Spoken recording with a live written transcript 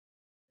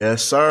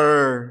Yes,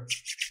 sir.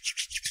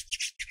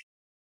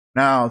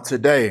 Now,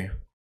 today,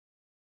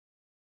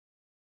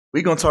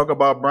 we're going to talk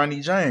about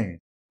Bronny James.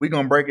 We're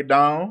going to break it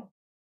down,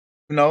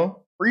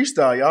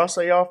 freestyle. Y'all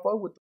say y'all fuck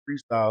with the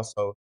freestyle.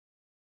 So,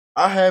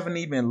 I haven't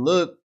even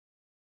looked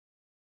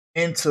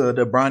into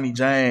the Bronny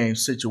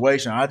James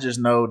situation. I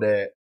just know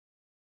that,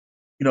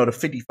 the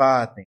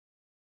 55 thing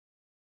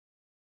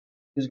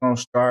is going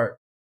to start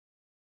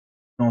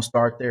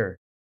there.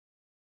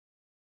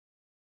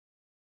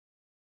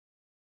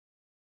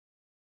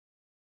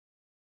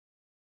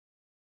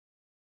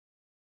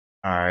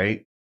 All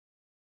right.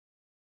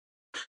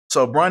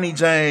 So, Bronny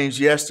James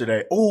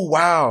yesterday. Oh,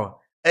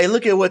 wow. Hey,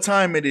 look at what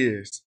time it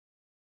is.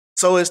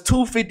 So, it's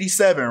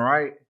 2:57,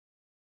 right?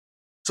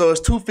 So it's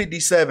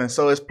 2:57.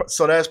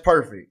 So that's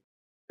perfect.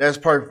 That's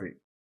perfect.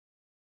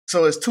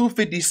 So it's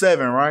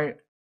 2:57, right?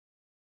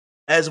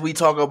 As we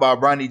talk about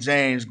Bronny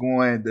James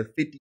going the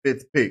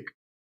 55th pick,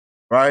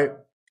 right?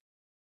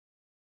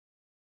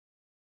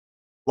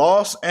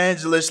 Los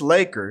Angeles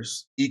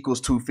Lakers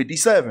equals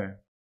 257.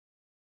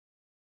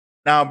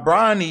 Now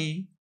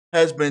Bronny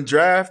has been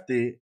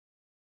drafted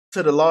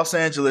to the Los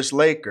Angeles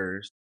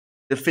Lakers,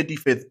 the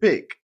 55th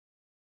pick,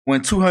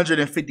 when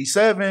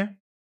 257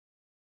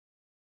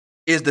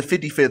 is the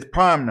 55th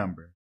prime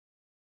number.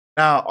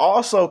 Now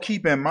also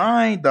keep in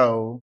mind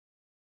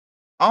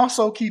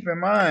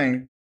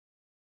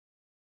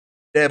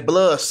that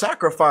blood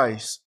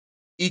sacrifice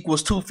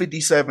equals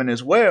 257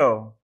 as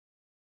well.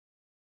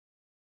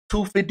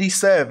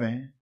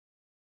 257,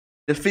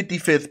 the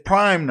 55th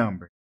prime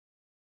number.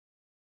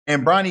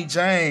 And Bronny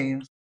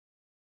James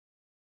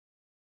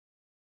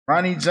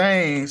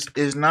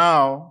is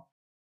now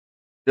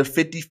the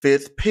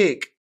 55th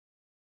pick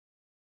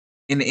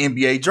in the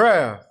NBA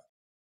draft.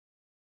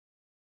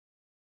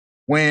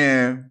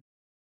 When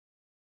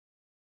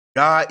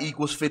God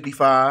equals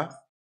 55,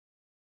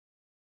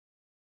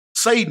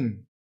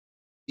 Satan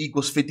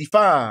equals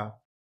 55.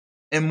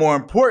 And more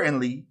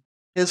importantly,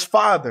 his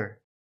father,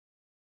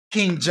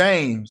 King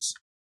James,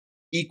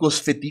 equals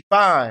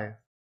 55.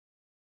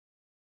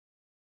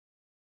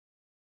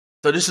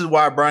 So this is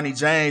why Bronny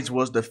James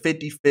was the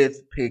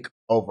 55th pick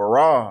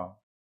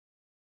overall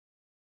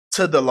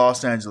to the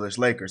Los Angeles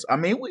Lakers. I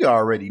mean, we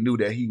already knew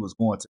that he was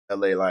going to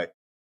LA.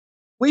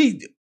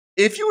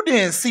 If you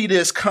didn't see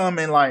this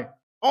coming,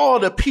 all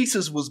the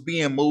pieces was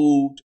being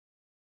moved.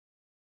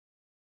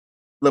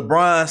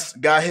 LeBron's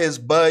got his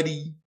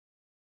buddy,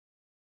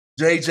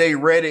 JJ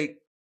Redick,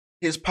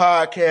 his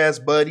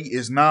podcast buddy,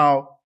 is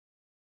now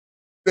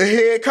the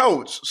head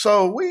coach.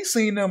 So we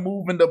seen them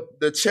moving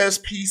the chess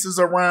pieces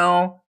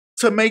around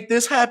to make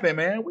this happen,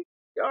 man. We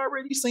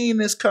already seen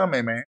this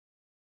coming, man.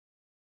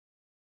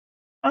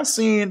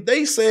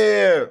 They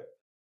said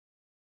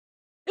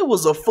it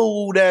was a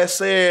fool that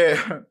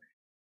said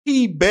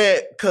he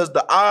bet because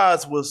the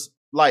odds was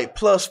like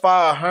plus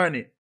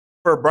 500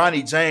 for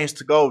Bronny James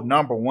to go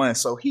number one.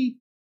 So he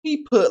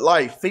put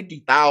like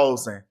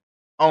 50,000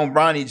 on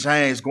Bronny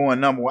James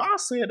going number one. I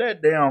said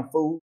that damn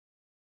fool.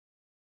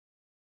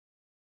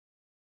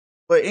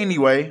 But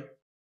anyway,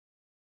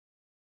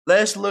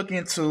 let's break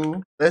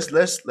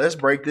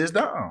this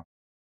down.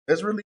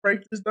 Let's really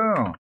break this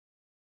down.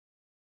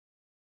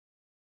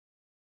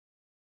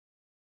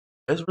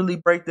 Let's really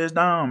break this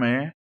down,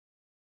 man.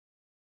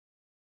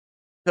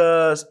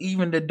 Because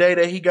even the day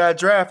that he got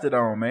drafted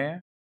on,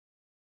 man,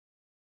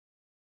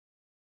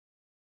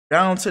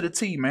 down to the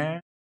T,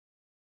 man,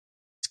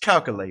 it's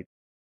calculated.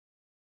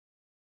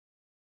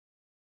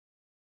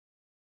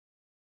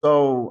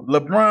 So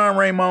LeBron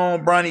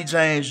Raymond Bronny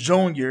James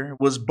Jr.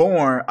 was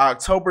born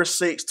October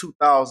 6,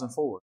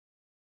 2004.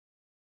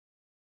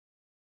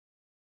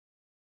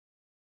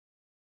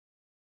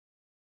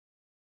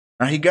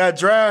 Now he got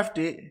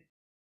drafted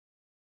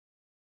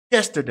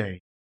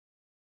yesterday.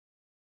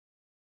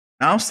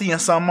 Now I'm seeing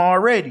something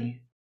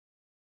already.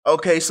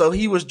 Okay, so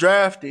he was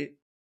drafted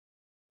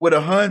with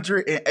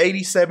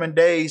 187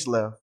 days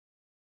left.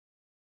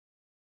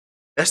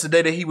 That's the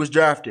day that he was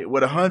drafted,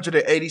 with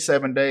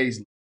 187 days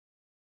left.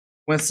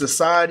 When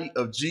Society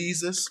of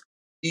Jesus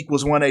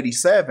equals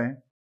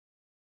 187,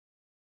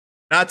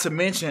 not to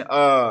mention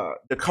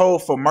the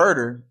code for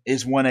murder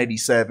is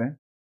 187.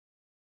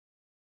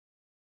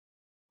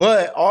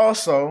 But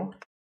also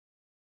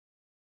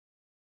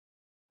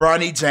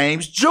Bronny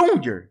James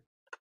Jr.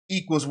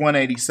 equals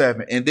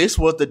 187. And this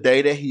was the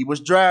day that he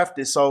was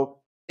drafted. So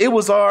it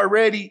was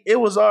already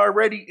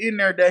in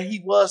there that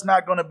he was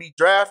not going to be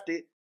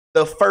drafted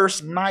the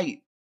first night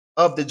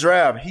of the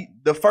draft.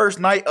 The first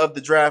night of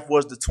the draft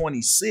was the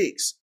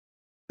 26th.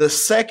 The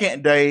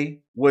second day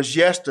was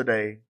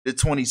yesterday, the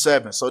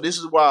 27th. So this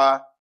is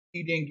why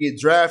he didn't get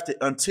drafted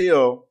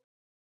until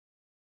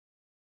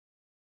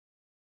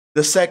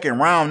the second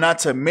round. Not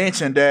to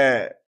mention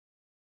that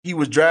he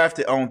was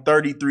drafted on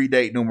 33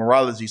 date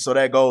numerology. So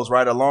that goes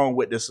right along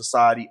with the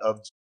Society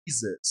of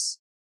Jesus.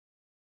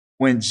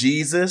 When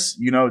Jesus,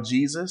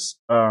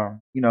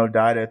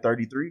 died at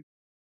 33.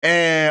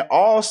 And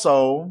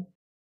also,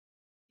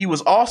 he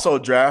was also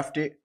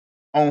drafted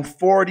on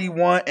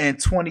 41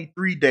 and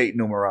 23 date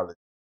numerology.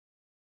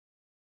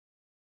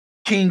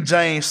 King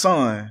James'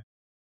 son,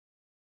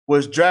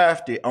 was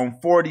drafted on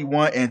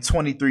 41 and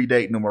 23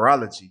 date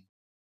numerology,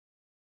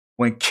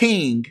 when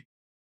King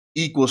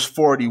equals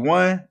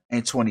 41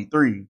 and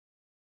 23.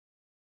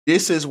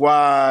 This is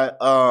why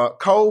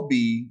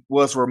Kobe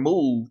was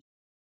removed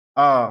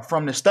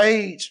from the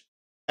stage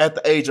at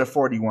the age of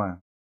 41.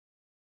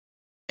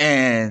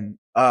 And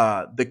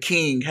the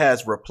King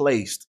has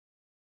replaced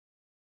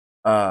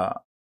Kobe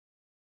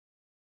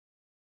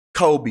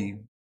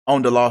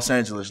on the Los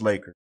Angeles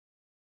Lakers.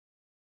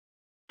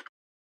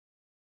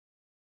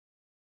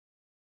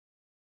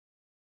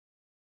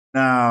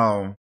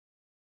 Now,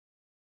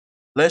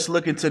 let's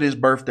look into this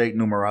birth date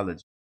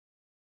numerology.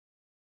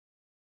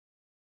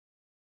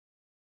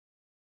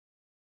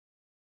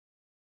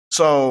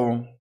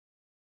 So,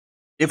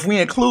 if we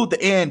include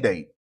the end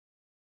date,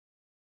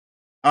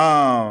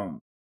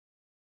 Bronny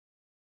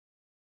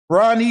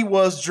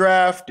was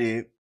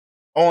drafted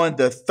on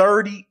the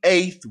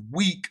 38th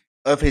week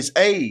of his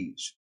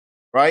age,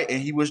 right?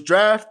 And he was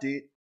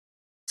drafted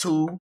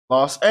to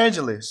Los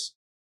Angeles,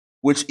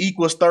 which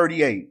equals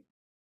 38,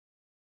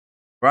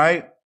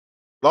 right?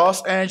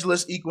 Los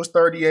Angeles equals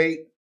 38.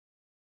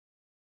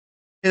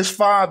 His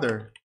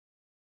father,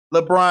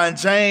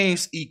 LeBron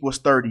James, equals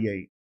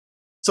 38.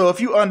 So if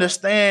you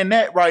understand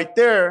that right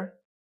there,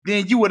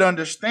 then you would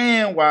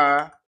understand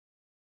why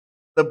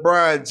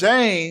LeBron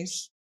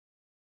James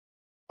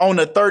on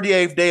the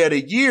 38th day of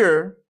the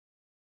year,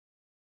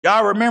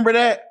 y'all remember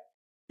that?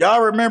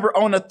 Y'all remember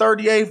on the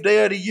 38th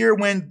day of the year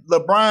when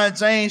LeBron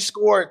James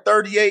scored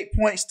 38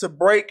 points to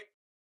break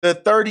the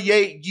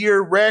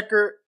 38-year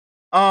record?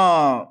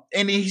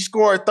 And he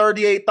scored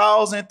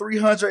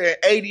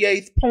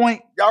 38,388th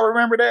point. Y'all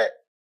remember that?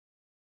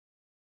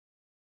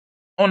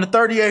 On the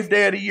 38th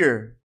day of the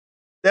year.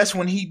 That's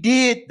when he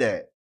did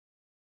that.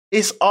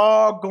 It's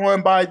all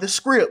going by the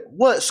script.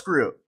 What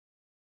script?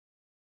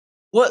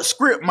 What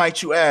script,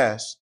 might you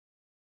ask?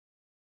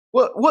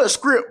 What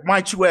script,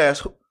 might you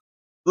ask?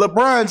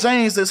 LeBron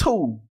James is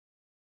who?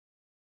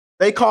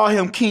 They call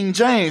him King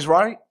James,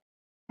 right?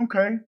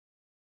 Okay.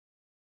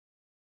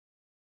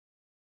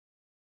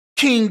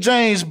 King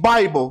James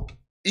Bible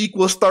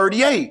equals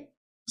 38.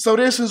 So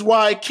this is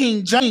why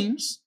King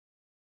James,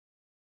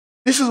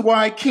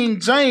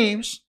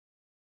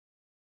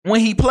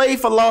 when he played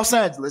for Los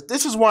Angeles,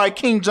 this is why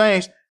King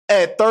James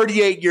at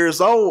 38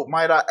 years old,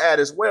 might I add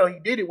as well, he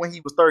did it when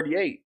he was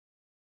 38.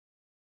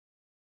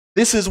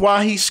 This is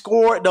why he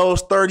scored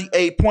those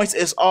 38 points.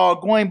 It's all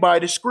going by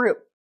the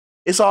script.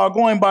 It's all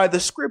going by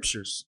the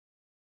scriptures.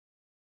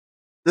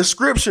 The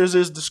scriptures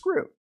is the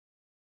script.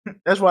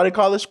 That's why they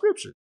call it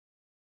scripture.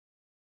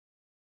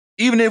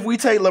 Even if we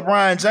take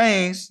LeBron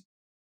James,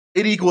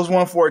 it equals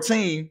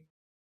 114.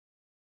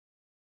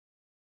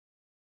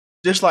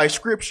 Just like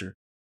scripture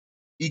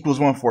equals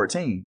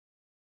 114.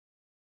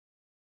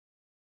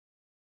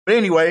 But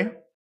anyway,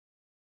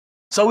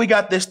 so we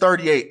got this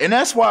 38. And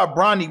that's why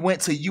Bronny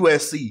went to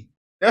USC.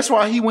 That's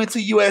why he went to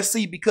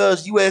USC,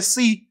 because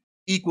USC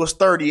equals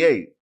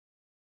 38.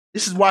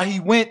 This is why he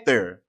went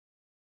there.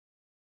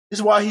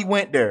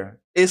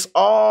 It's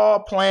all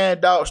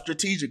planned out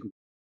strategically.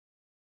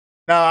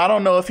 Now, I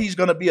don't know if he's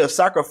going to be a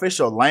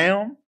sacrificial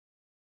lamb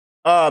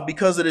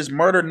because of this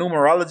murder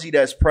numerology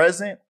that's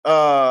present.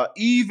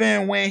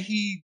 Even when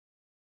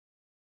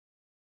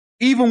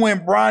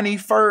Bronny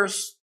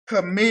first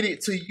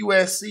committed to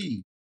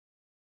USC,